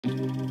Hey,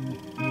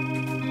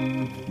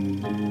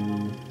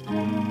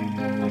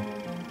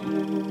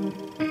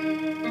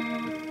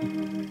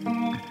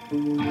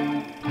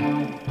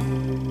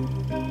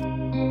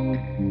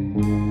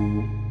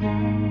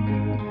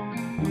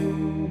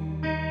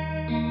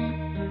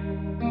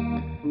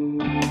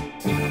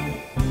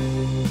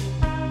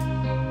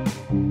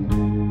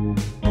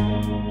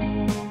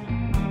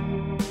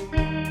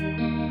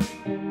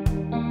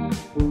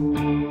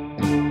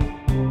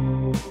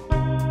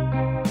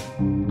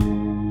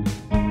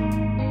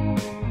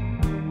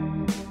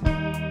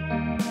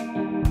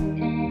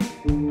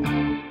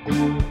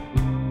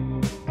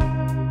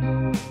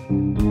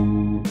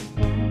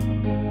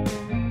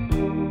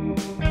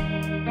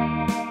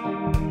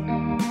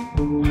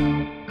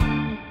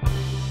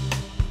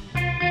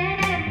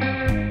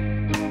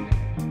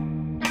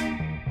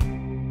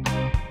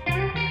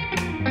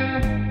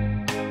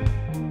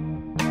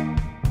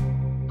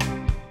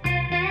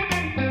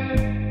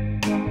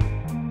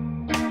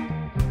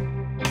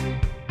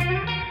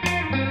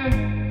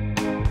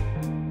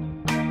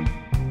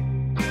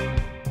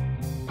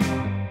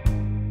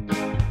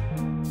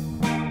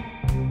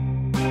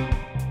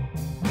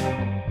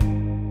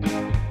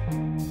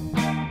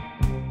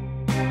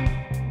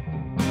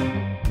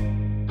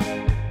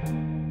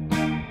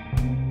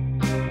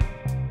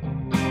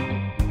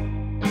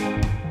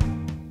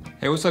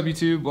 what's up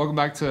YouTube? Welcome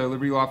back to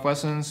Liberty Loft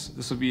Lessons.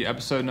 This will be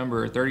episode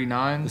number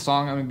 39. The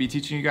song I'm going to be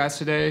teaching you guys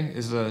today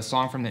is a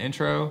song from the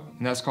intro,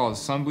 and that's called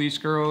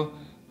Sunbleached Girl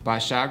by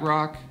Shag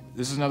Rock.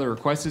 This is another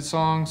requested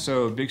song,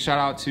 so big shout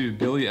out to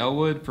Billy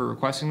Elwood for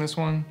requesting this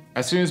one.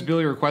 As soon as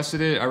Billy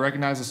requested it, I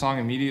recognized the song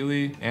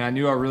immediately, and I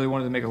knew I really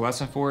wanted to make a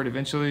lesson for it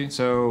eventually,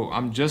 so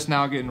I'm just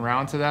now getting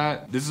around to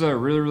that. This is a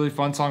really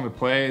fun song to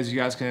play, as you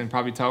guys can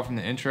probably tell from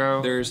the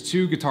intro. There's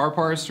two guitar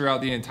parts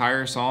throughout the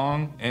entire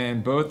song,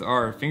 and both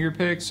are finger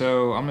picked,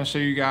 so I'm gonna show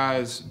you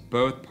guys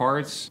both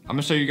parts. I'm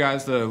gonna show you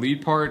guys the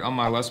lead part on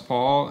my Les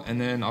Paul, and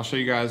then I'll show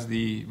you guys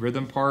the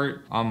rhythm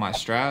part on my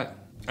Strat.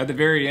 At the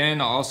very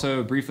end, I'll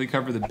also briefly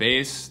cover the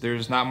bass.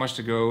 There's not much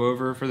to go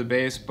over for the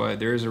bass, but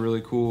there is a really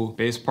cool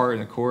bass part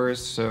in the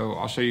chorus, so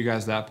I'll show you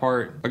guys that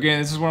part.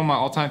 Again, this is one of my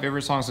all-time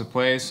favorite songs to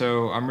play,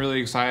 so I'm really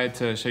excited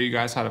to show you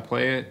guys how to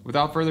play it.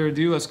 Without further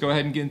ado, let's go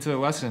ahead and get into the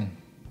lesson.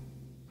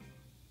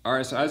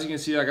 Alright, so as you can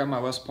see, I got my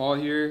Les Paul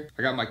here.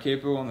 I got my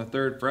capo on the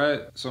 3rd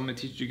fret, so I'm going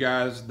to teach you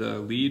guys the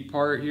lead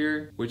part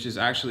here, which is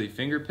actually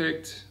finger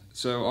picked.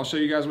 So I'll show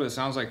you guys what it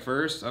sounds like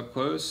first, up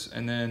close,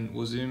 and then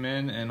we'll zoom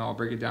in and I'll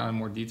break it down in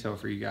more detail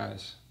for you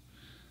guys.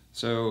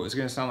 So it's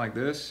gonna sound like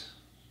this.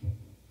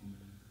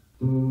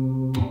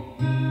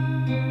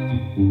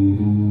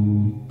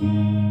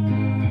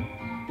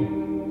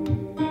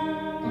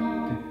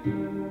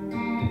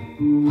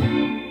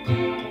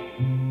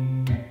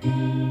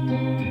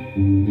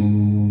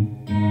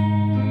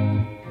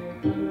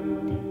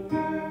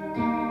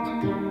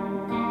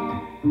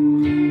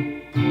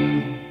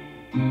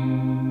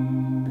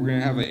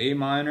 Have an A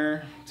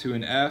minor to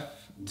an F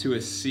to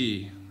a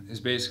C is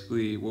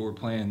basically what we're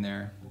playing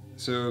there.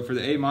 So for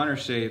the A minor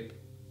shape,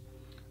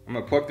 I'm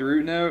gonna pluck the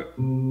root note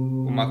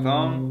with my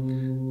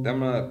thumb, then I'm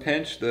gonna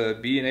pinch the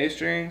B and A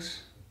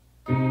strings,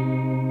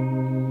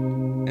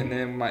 and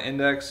then with my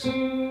index,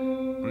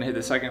 I'm gonna hit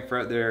the 2nd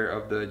fret there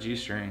of the G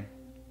string.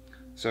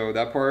 So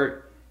that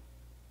part,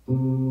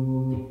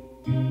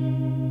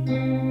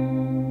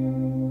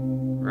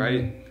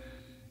 right?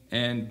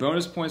 And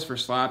bonus points for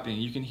slapping.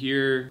 You can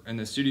hear in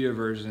the studio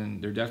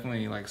version, they're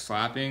definitely like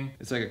slapping.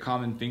 It's like a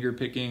common finger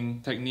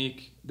picking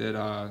technique that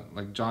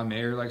like John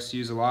Mayer likes to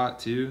use a lot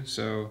too.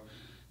 So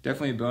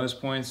definitely bonus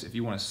points if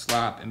you want to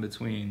slap in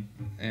between.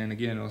 And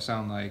again, it'll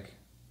sound like,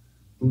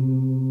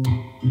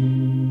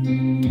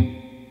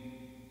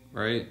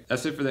 right?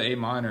 That's it for the A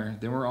minor.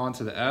 Then we're on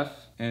to the F.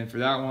 And for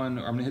that one,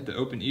 I'm gonna hit the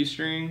open E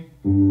string.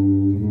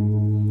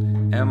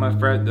 And I'm gonna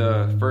fret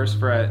the 1st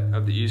fret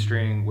of the E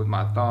string with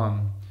my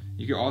thumb.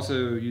 You can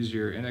also use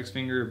your index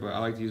finger, but I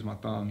like to use my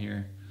thumb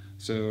here.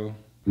 So,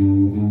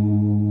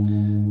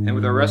 and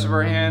with the rest of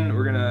our hand,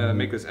 we're gonna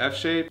make this F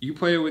shape. You can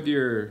play it with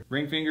your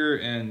ring finger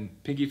and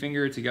pinky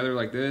finger together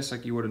like this,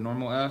 like you would a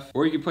normal F.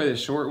 Or you can play the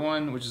short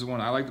one, which is the one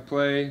I like to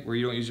play, where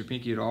you don't use your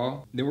pinky at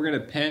all. Then we're gonna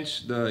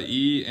pinch the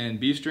E and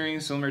B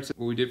strings, similar to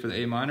what we did for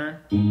the A minor.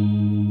 Then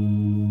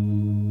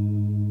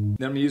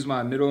I'm gonna use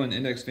my middle and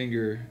index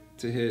finger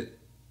to hit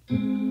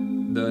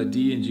the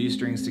D and G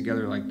strings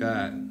together like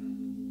that.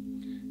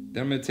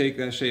 Then I'm gonna take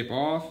that shape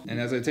off, and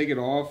as I take it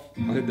off,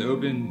 I'll hit the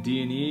open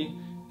D and E,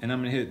 and I'm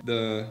gonna hit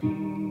the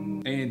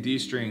A and D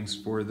strings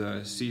for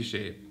the C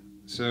shape.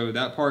 So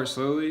that part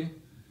slowly.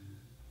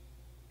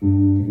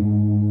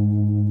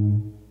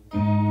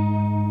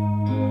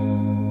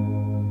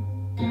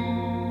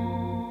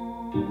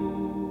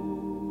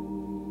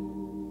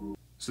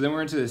 So then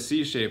we're into the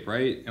C shape,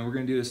 right? And we're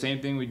gonna do the same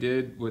thing we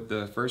did with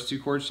the first 2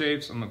 chord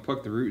shapes. I'm gonna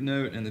pluck the root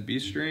note and the B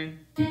string.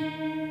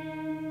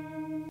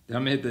 Then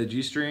I'm gonna hit the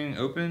G string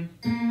open,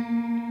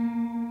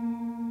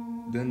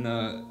 then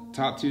the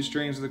top 2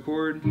 strings of the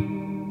chord,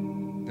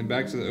 then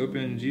back to the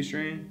open G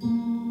string,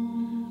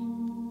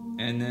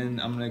 And then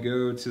I'm gonna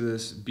go to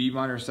this B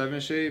minor 7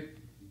 shape,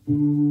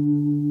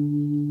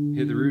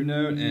 hit the root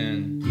note,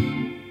 and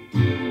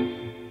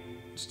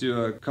just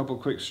do a couple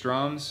quick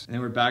strums, and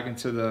then we're back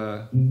into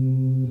the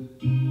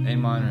A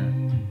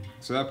minor.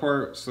 So that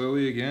part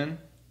slowly again.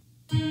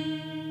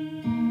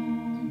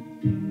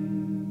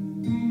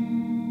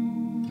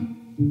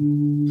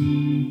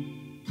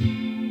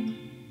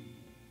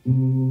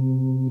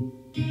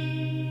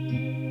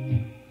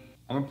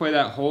 I'm gonna play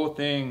that whole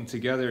thing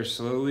together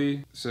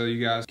slowly so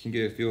you guys can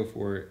get a feel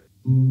for it.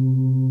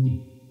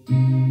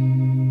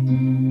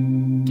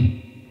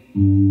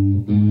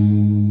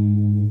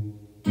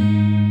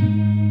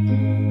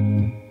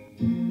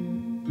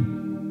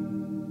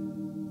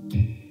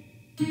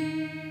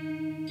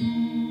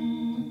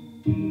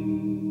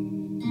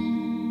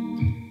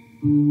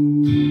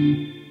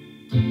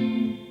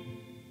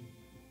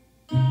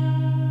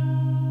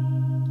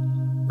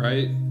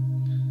 Right?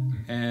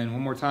 And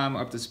one more time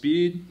up to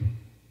speed.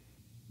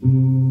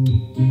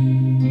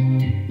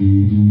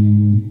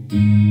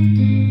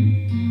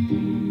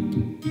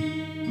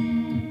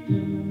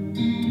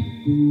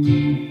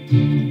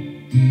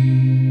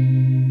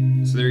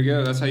 So there you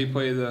go, that's how you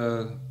play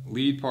the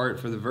lead part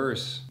for the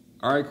verse.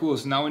 Alright, cool,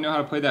 so now we know how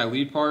to play that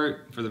lead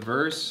part for the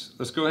verse.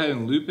 Let's go ahead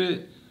and loop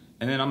it,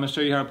 and then I'm going to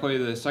show you how to play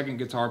the second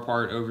guitar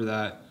part over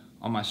that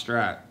on my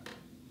Strat.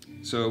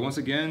 So once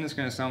again, it's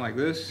going to sound like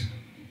this.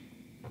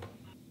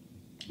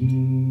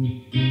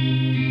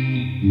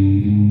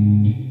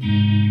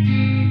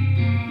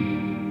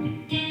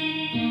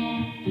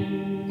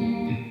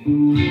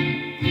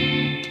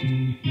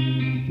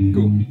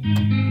 Cool.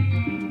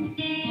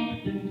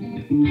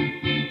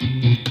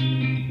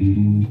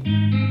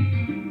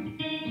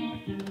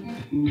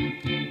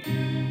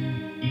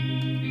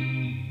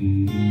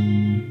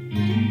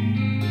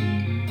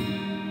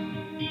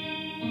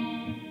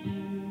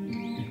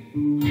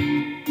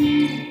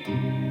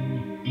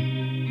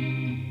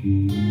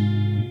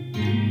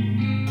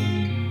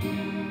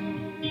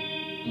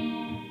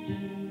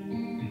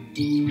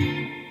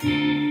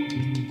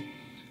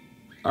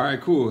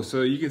 Alright, cool.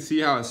 So you can see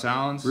how it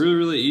sounds.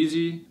 Really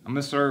easy. I'm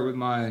going to start with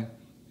my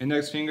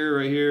index finger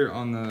right here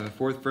on the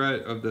 4th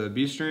fret of the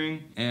B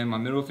string and my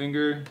middle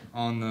finger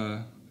on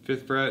the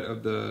 5th fret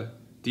of the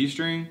D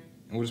string.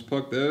 And we'll just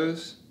pluck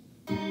those.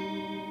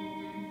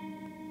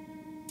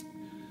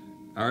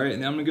 Alright,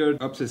 and then I'm going to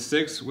go up to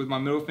 6 with my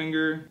middle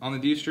finger on the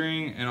D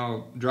string, and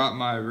I'll drop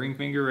my ring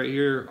finger right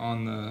here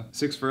on the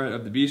 6th fret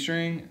of the B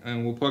string,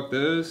 and we'll pluck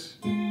those.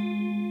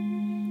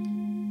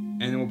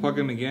 And then we'll pluck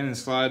them again and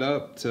slide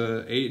up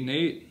to 8 and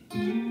 8,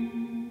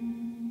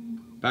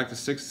 back to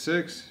 6 and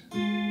 6,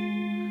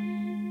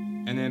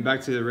 and then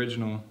back to the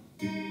original.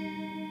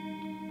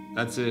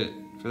 That's it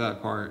for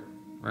that part,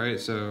 right?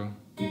 So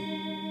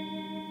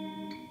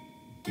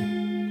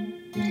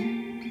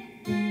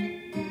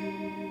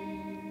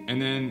and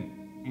then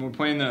when we're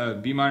playing the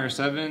B minor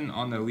 7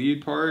 on the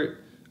lead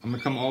part, I'm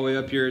gonna come all the way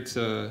up here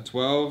to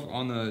 12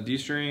 on the D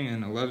string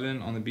and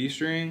 11 on the B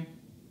string.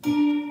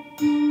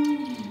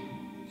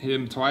 Hit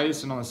them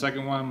twice, and on the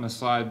second one, I'm gonna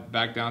slide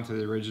back down to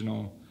the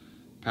original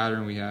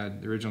pattern we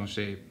had, the original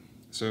shape.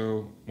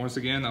 So once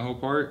again, that whole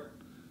part.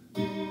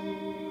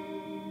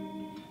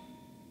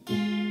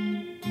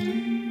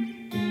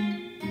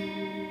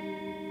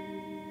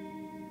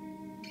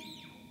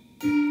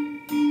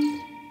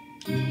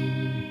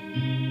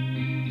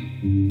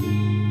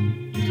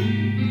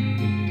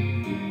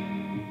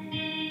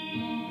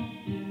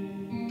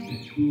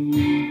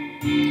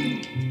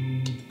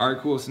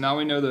 Alright, cool. So now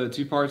we know the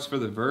 2 parts for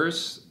the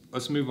verse.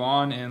 Let's move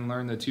on and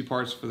learn the 2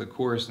 parts for the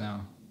chorus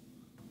now.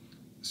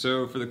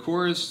 So for the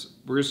chorus,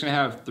 we're just going to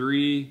have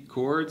 3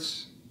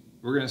 chords.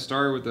 We're going to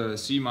start with a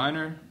C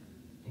minor.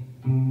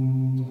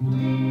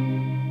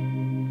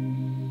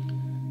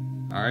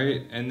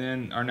 Alright, and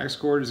then our next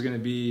chord is going to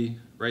be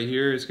right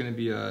here. It's going to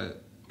be a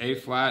A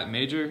flat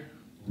major.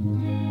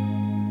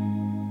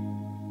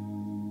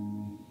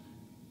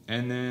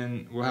 And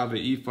then we'll have an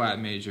E flat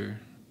major.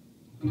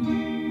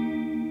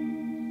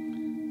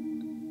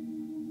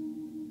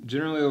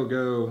 Generally it'll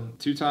go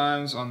 2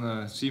 times on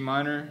the C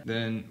minor,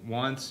 then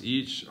once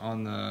each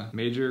on the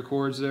major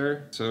chords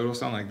there. So it'll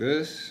sound like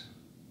this.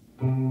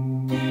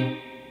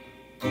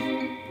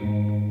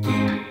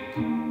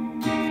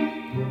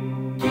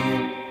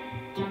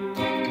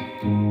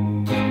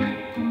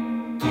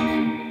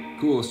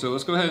 Cool, so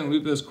let's go ahead and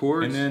loop those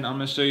chords, and then I'm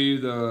gonna show you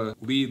the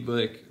lead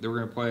lick that we're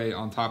gonna play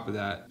on top of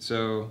that.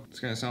 So it's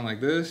gonna sound like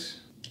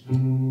this.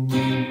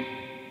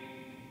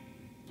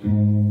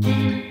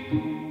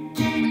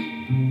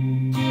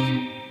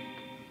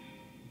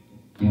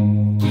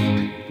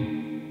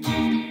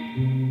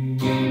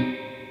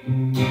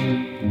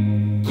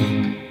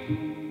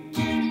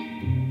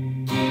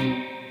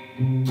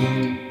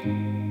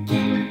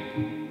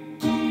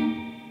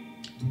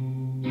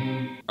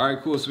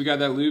 Alright, cool, so we got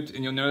that looped,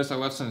 and you'll notice I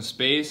left some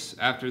space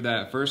after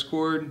that first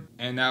chord,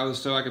 and that was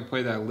so I could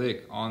play that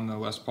lick on the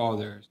Les Paul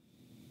there.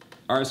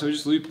 All right, so we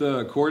just loop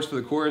the chords for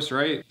the chorus,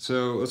 right?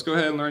 So let's go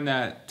ahead and learn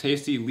that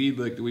tasty lead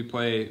lick that we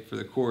play for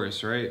the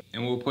chorus, right?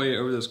 And we'll play it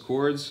over those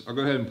chords. I'll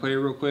go ahead and play it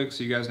real quick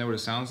so you guys know what it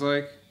sounds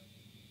like.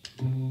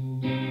 A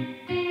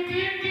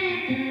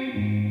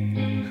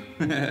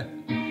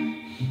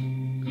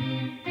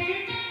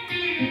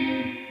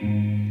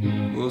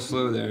little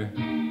slow there.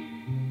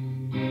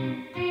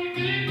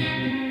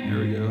 There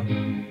we go.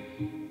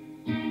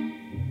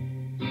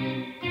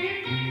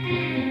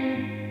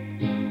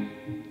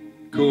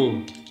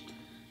 Cool.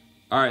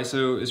 Alright,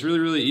 so it's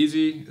really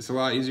easy. It's a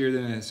lot easier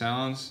than it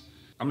sounds.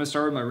 I'm gonna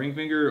start with my ring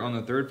finger on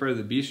the 3rd fret of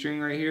the B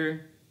string right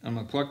here. I'm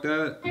gonna pluck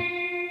that,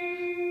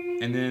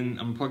 and then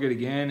I'm gonna pluck it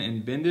again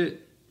and bend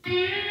it.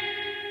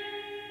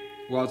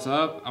 While it's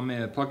up, I'm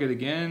gonna pluck it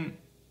again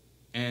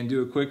and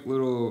do a quick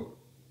little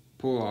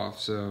pull off.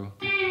 So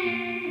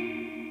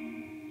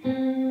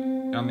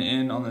I'm gonna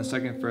end on the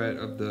 2nd fret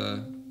of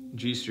the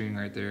G string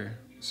right there.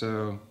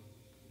 So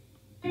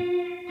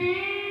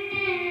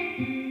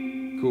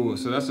cool,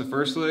 so that's the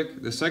first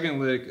lick. The second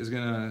lick is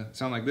gonna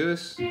sound like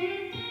this. I'm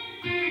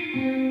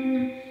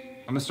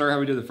gonna start how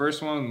we did the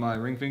first one with my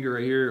ring finger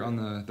right here on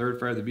the 3rd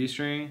fret of the B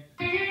string.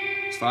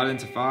 Slide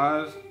into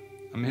 5.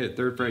 I'm gonna hit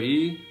 3rd fret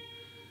E.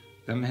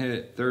 Then I'm gonna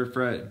hit 3rd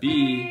fret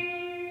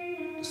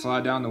B.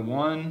 Slide down to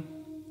 1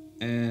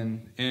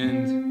 and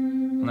end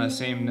on that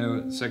same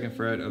note, 2nd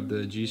fret of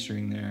the G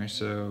string there.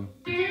 So,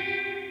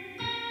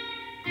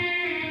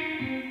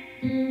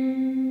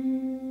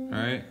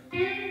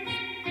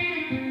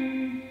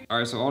 all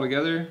right, so all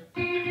together,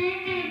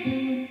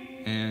 and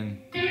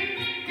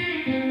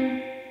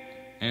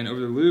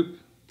over the loop.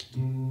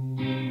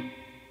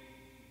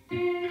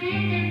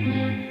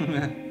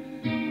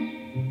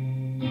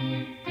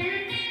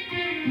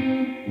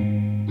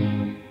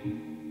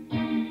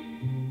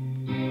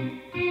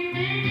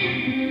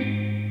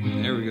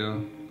 There we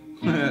go.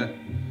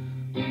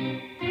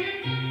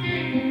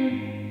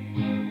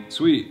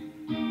 Sweet.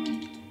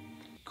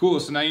 Cool,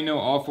 so now you know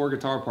all 4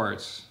 guitar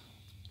parts.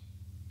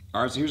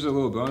 All right, so here's a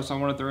little bonus I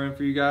want to throw in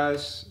for you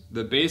guys.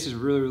 The bass is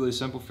really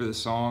simple for the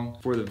song.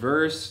 For the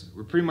verse,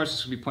 we're pretty much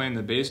just gonna be playing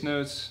the bass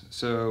notes.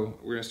 So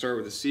we're gonna start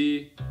with a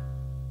C,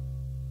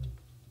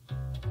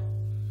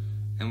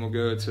 and we'll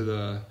go to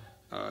the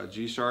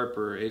G sharp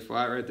or A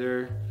flat right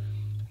there,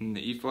 and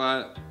the E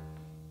flat.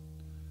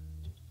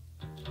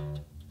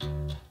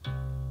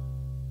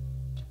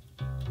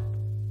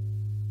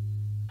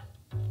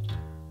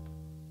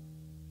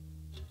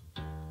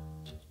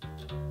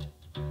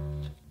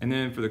 And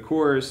then for the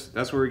chorus,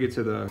 that's where we get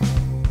to the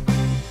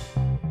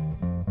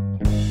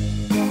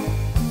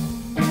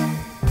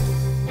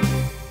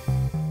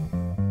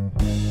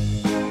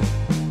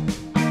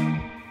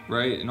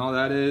right, and all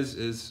that is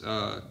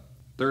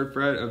 3rd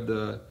fret of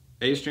the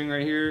A string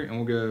right here, and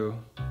we'll go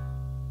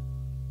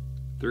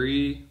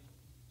 3,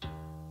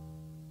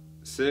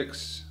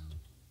 6,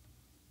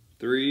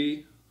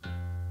 3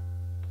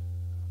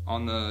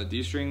 on the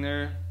D string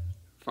there,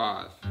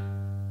 5.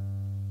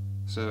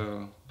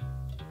 So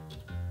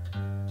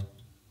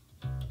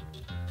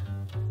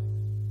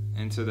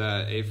into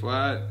that A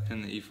flat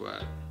and the E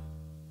flat.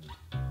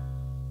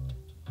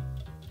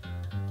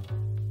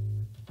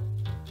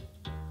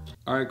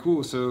 All right,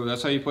 cool, so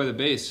that's how you play the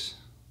bass.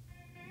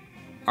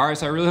 All right,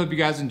 so I really hope you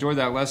guys enjoyed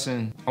that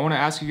lesson. I wanna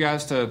ask you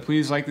guys to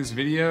please like this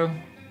video.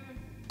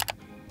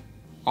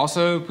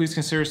 Also, please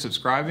consider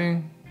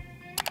subscribing.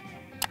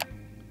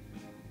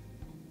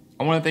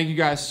 I wanna thank you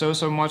guys so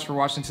much for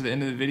watching to the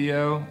end of the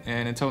video,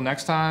 and until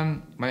next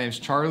time, my name is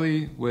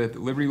Charlie with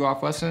Liberty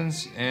Loft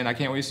Lessons, and I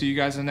can't wait to see you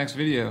guys in the next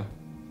video.